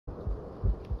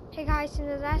Hey guys, in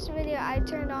the last video I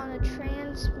turned on a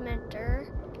transmitter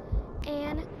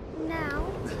and now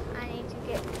I need to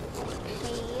get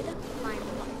paid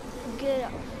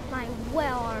my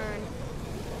well-earned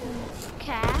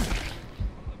cash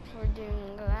for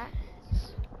doing that.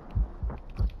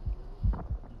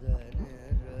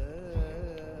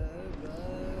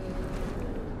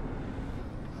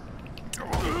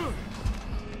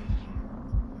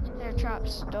 Airdrop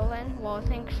stolen. Well,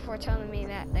 thanks for telling me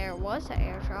that there was an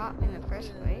airdrop in the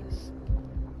first place.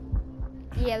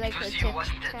 Yeah, like the Tic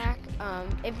Tac.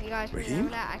 If you guys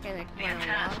remember that, I can explain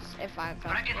loss if I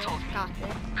got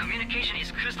it. Communication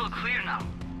is crystal clear now.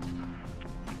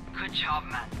 Good job,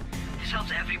 man. This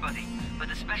helps everybody, but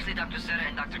especially Dr. Zeta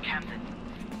and Dr. Camden.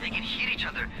 They can hear each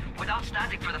other without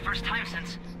static for the first time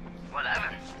since, well,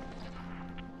 Evan.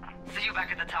 See you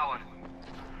back at the tower.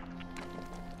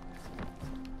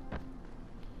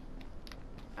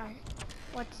 Alright,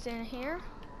 what's in here?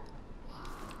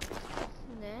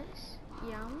 This.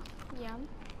 Yum, yum.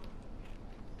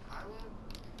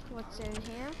 What's in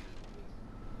here?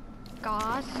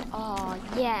 Gauze. Oh,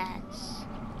 yes.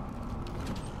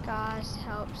 Gauze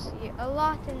helps you a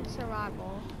lot in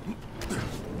survival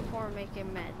for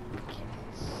making med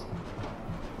kits.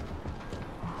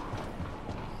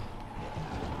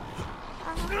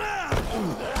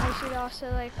 I should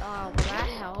also like, that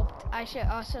helped. I should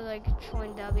also like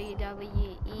join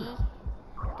WWE.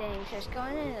 Dang, just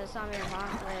going into the zombie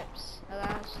apocalypse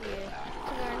allows you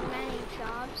to learn many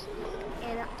jobs,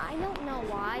 and I don't know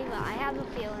why, but I have a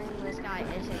feeling this guy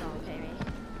isn't gonna pay me.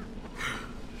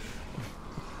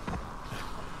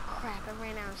 Crap, I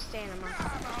ran out of stamina. And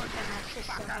that's just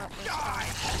to help this guy.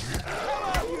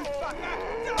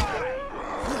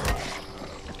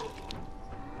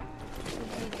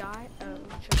 Did he die? Oh,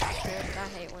 just good. I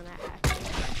hate when that happens.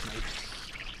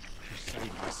 You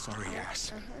saved my sorry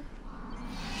ass.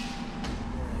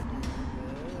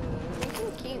 You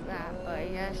can keep that, but I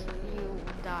guess you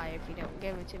die if you don't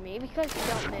give it to me because you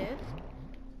don't move.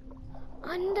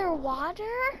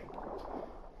 Underwater?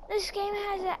 This game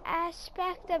has an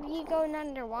aspect of you going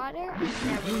underwater.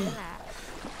 Never do that.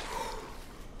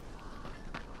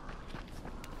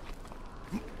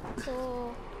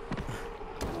 Cool.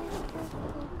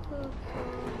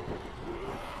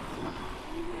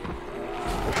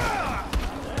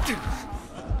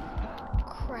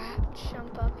 Crap,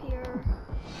 jump up here.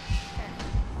 Okay.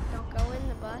 Don't go in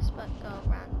the bus, but go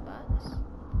around the bus.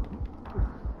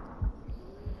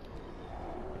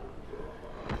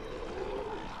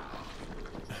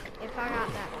 If I got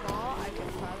that ball, I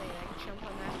could probably like jump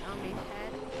on that zombie's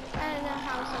head. I don't know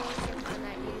how someone can find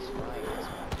that useful.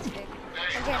 Hey,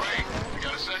 Ray, you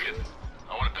got a second?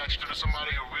 I want to patch you through to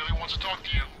somebody who really wants to talk to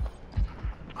you.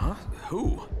 Huh?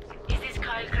 Who? Is this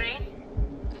Kyle Crane?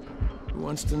 Who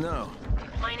wants to know?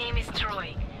 My name is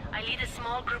Troy. I lead a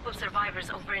small group of survivors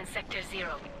over in Sector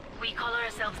Zero. We call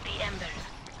ourselves the Embers.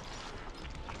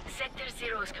 Sector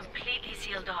Zero is completely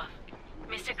sealed off.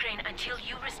 Mr. Crane, until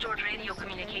you restored radio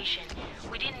communication,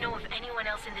 we didn't know if anyone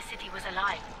else in the city was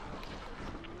alive.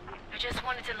 I just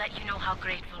wanted to let you know how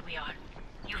grateful we are.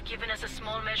 You've given us a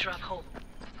small measure of hope.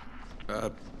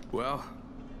 Well,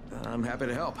 I'm happy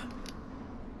to help.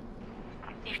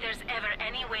 If there's ever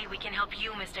any way we can help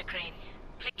you, Mr. Crane,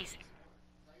 please.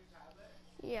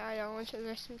 Yeah, I don't want to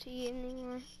listen to you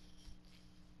anymore.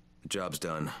 The job's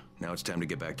done. Now it's time to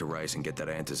get back to Rice and get that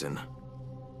antizin.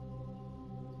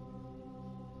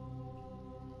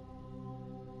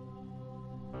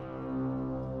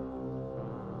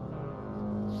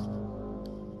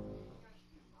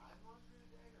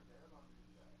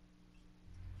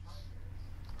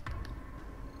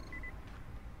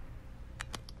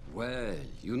 Well,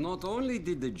 you not only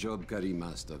did the job Karim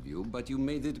asked of you, but you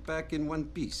made it back in one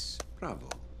piece. Bravo.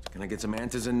 Can I get some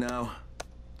antizin now?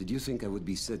 Did you think I would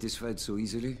be satisfied so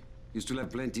easily? You still have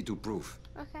plenty to prove.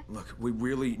 Okay. Look, we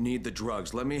really need the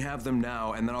drugs. Let me have them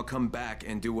now, and then I'll come back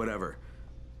and do whatever.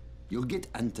 You'll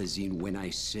get antizin when I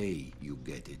say you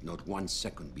get it, not 1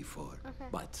 second before. Okay.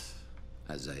 But,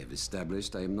 as I have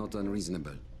established, I am not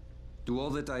unreasonable. Do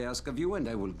all that I ask of you, and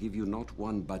I will give you not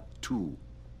 1, but 2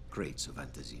 crates of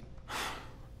antizin.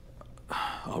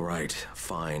 All right,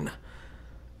 fine.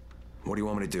 What do you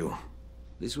want me to do?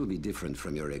 This will be different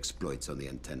from your exploits on the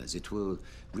antennas. It will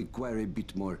require a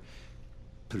bit more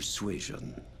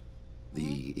persuasion.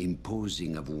 The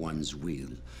imposing of one's will,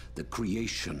 the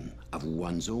creation of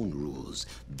one's own rules.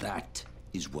 That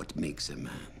is what makes a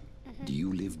man. Do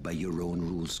you live by your own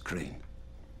rules, Crane?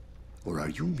 Or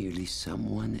are you merely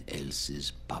someone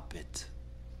else's puppet?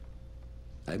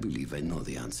 I believe I know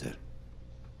the answer.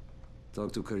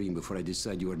 Talk to Karim before I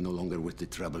decide you are no longer worth the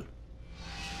trouble.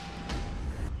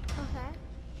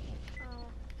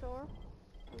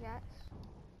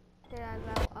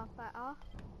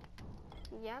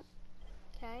 Yep.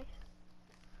 Okay.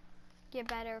 Get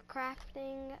better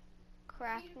crafting.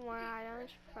 Craft more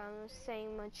items from the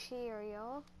same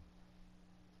material.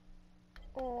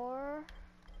 Or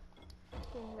I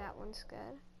think that one's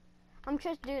good. I'm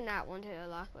just doing that one to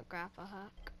unlock the grapple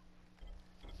hook.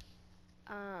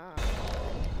 One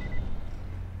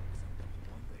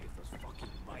day if those fucking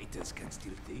biters can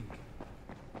still think.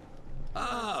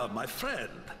 Ah, my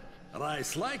friend.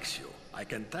 Rice likes you, I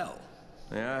can tell.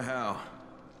 Yeah, how?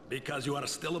 Because you are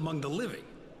still among the living.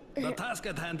 The task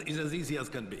at hand is as easy as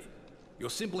can be. You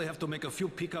simply have to make a few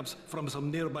pickups from some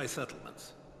nearby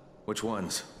settlements. Which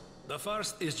ones? The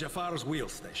first is Jafar's wheel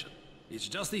station. It's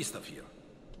just east of here.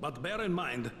 But bear in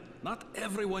mind, not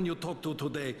everyone you talk to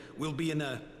today will be in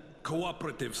a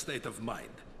cooperative state of mind.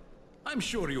 I'm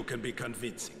sure you can be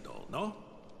convincing though, no?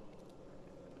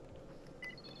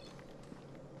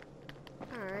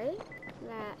 Alright.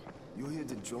 That You here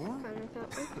to join? kind of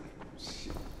felt me.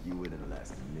 Shit, you wouldn't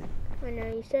last a minute. I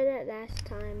know you said that last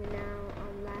time, and now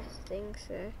last thing,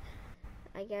 so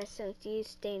I guess since you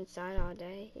stay inside all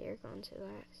day, you're going to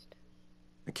last.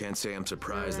 I can't say I'm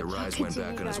surprised that Rise went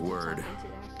back on his word,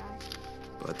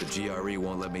 but the GRE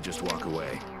won't let me just walk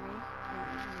away.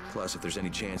 Plus, if there's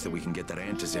any chance that we can get that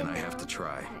Antis in, I have to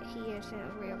try. He isn't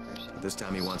a real person. This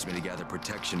time he wants me to gather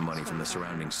protection money from the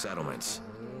surrounding settlements.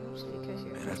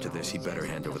 And after this, he better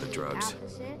hand over the drugs.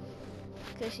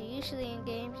 Because usually in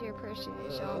games, your person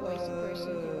is always the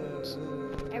person who wants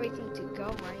everything to go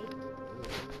right.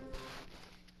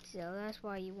 So that's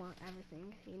why you want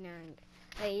everything, you know,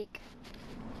 like,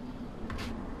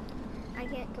 I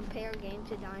can't compare a game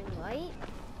to Dying Light,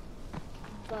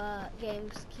 but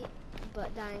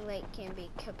Dying Light can be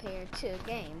compared to a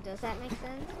game. Does that make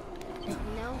sense?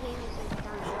 No game is a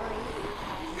Dying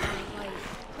Light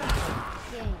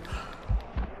game.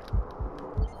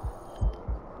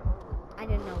 I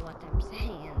don't know what I'm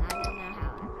saying. I don't know how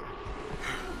I got it.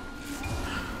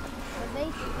 But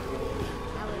basically,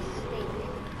 I was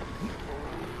stating,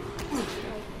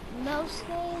 like, most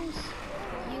games,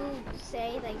 you say,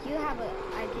 like, you have an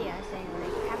idea saying,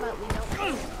 like, how about we don't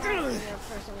and your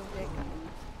person will pick up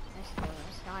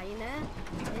this guy, you know?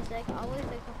 It's, like, always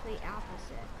the complete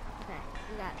opposite. Okay,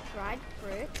 we got dried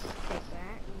fruits. Take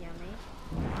that. Yummy.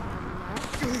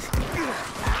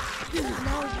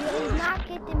 No, you're not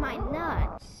getting my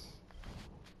nuts.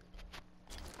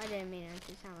 I didn't mean it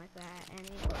to sound like that, and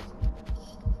it was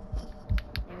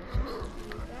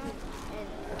just that. And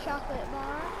a chocolate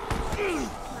bar.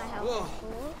 My health is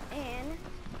full, and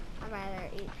I'd rather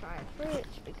eat dried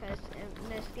fruits because in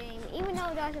this game, even though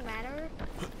it doesn't matter,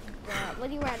 but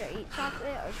would you rather eat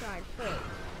chocolate or dried fruit?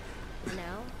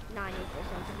 No, 90%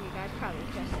 of you guys probably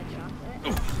just said chocolate,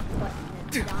 but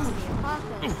in the zombie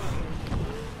apocalypse,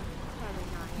 probably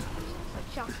 90% said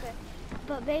chocolate.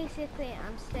 But basically,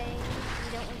 I'm saying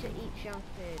you don't want to eat junk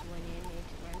food when you need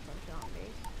to run from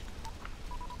zombies.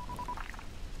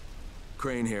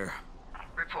 Crane here.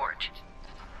 Report.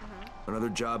 Another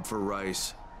job for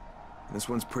Rice. This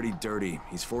one's pretty dirty.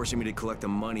 He's forcing me to collect the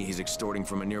money he's extorting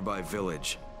from a nearby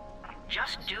village.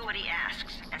 Just do what he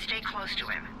asks and stay close to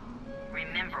him.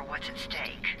 Remember what's at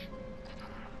stake.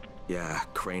 Yeah,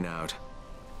 Crane out.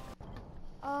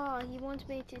 Oh, he wants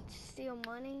me to steal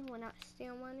money when I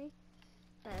steal money?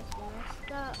 That's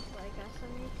messed up, but I guess I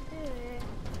need to do it.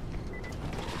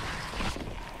 I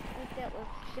think that was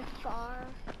Jafar.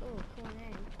 Oh, cool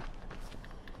name.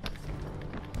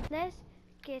 Let's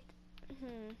get,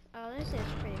 oh, this is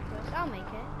pretty close. I'll make it,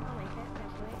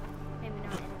 definitely. Maybe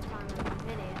not in the time of the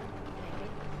video, maybe.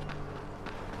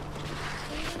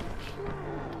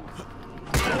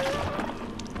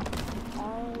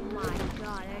 Oh my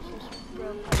god, I just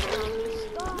broke the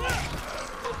spot.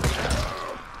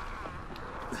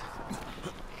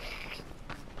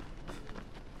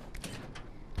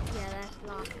 Yeah, that's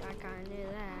locked. I kinda knew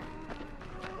that.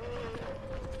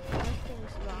 This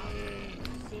thing's locked.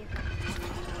 Let's see if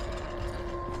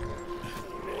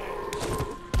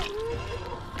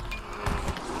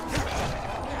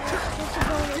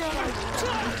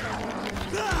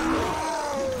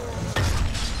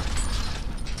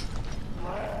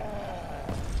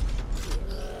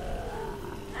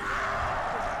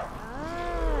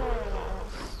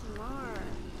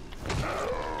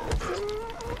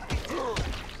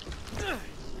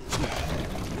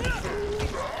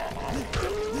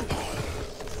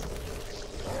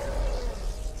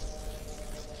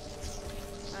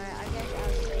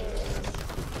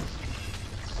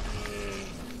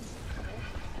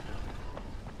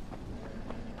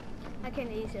I can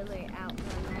easily outrun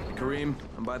that. Kareem,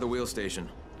 I'm by the wheel station.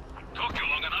 Took you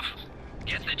long enough.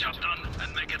 Get the job done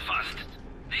and make it fast.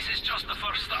 This is just the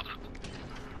first stop.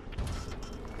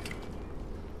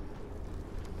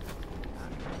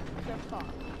 Sure, fuck.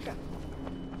 Sure.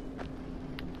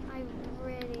 I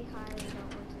really highly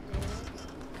don't want to do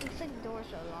this. Looks like the doors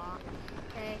are locked.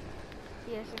 Okay.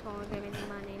 Yes, if only give me the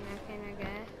money, nothing, I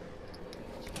guess.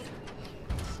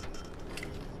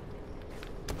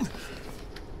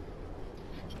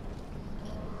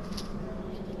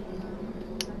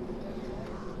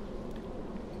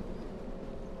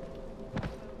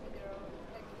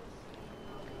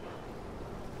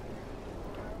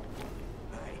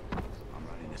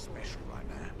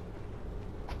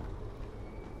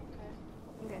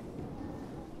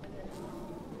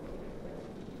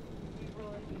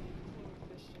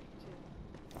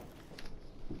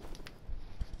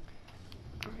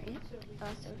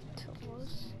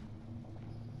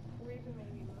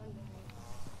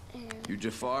 You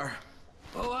Jafar?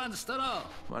 Who wants to know?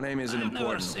 My name isn't I've never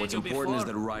important. seen What's you important is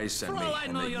before. that Rise sent For me, all I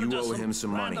and know, that you're you just owe him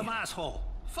some money. random asshole.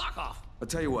 Fuck off. I'll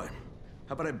tell you what.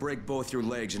 How about I break both your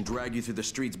legs and drag you through the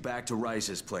streets back to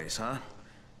Rice's place, huh?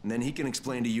 And then he can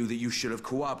explain to you that you should have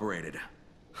cooperated.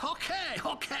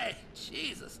 Okay.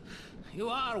 Jesus. You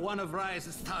are one of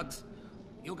Rise's thugs.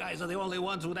 You guys are the only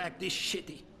ones who'd act this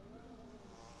shitty.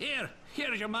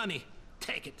 Here's your money.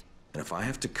 Take it. And if I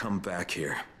have to come back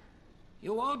here...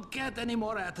 You won't get any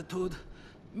more attitude.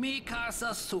 Mi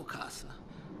casa, su casa.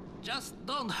 Just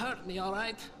don't hurt me, all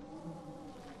right?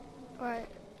 What?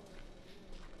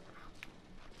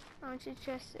 Why don't you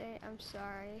just say I'm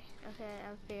sorry?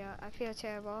 Okay, I feel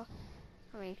terrible.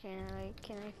 I mean,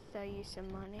 can I sell you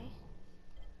some money?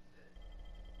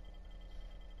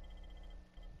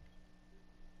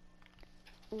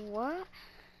 What?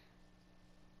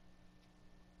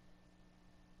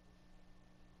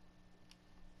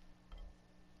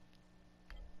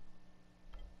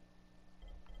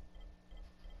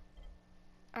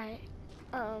 Alright,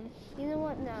 you know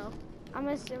what? No. I'm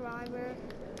a survivor.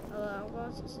 I'm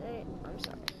going to say, I'm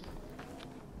sorry.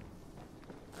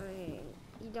 I mean,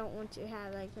 you don't want to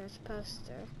have, like, this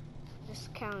poster, this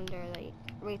calendar, like,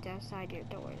 right outside your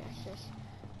door. That's just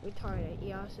retarded.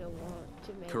 You also want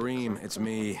to make... Kareem, it's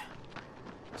me.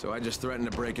 So I just threatened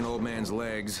to break an old man's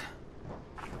legs.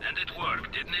 And it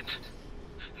worked, didn't it?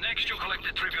 Next, you collect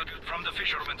the tribute from the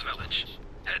fisherman's village.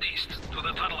 Head east to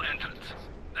the tunnel entrance.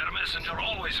 Their messenger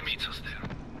always meets us there.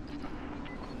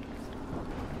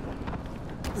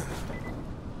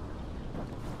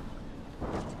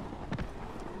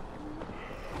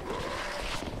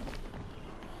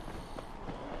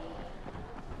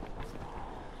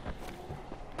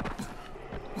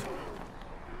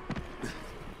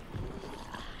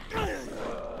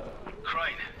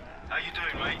 Crane, how you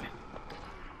doing, mate?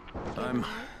 I'm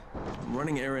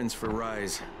running errands for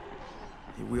Rise.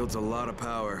 He wields a lot of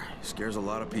power, scares a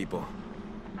lot of people.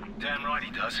 Damn right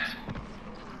he does.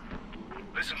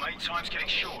 Listen, mate, time's getting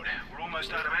short. We're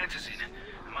almost out of antizin.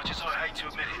 Much as I hate to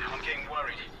admit it, I'm getting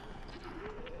worried.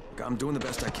 I'm doing the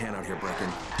best I can out here,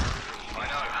 Brecken. I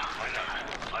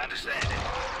know. I understand.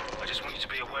 I just want you to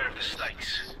be aware of the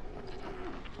stakes.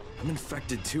 I'm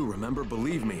infected too, remember?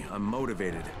 Believe me, I'm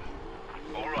motivated.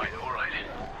 All right.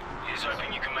 Here's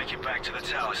hoping you can make it back to the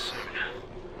tower soon.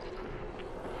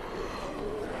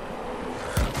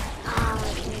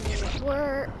 It didn't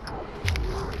work.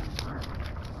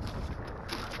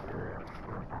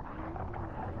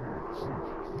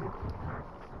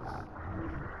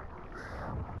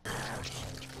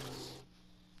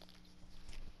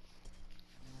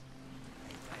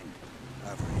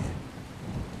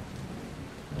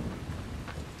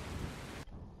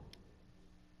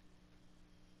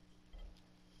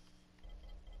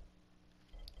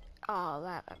 Oh,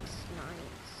 that looks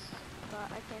nice,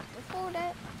 but I can't afford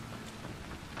it.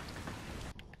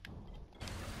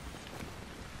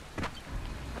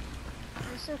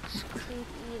 This looks creepy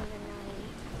in the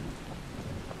night.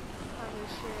 Probably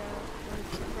should have went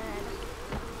to bed.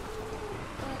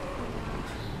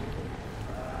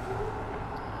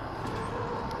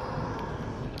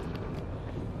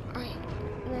 Alright,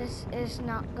 this is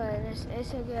not good. This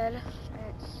isn't good.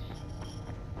 It's...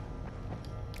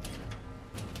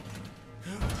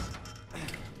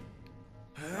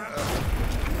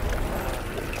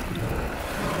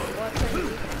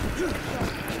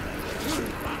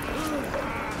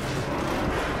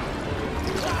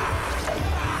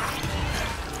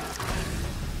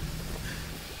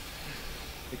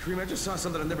 Hey, Kareem, I just saw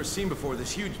something I've never seen before.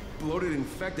 This huge, bloated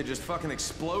infected just fucking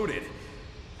exploded.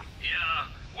 Yeah,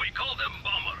 we call them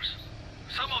bombers.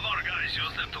 Some of our guys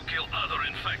use them to kill other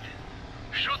infected.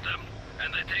 Shoot them,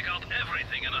 and they take out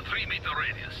everything in a 3-meter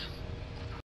radius.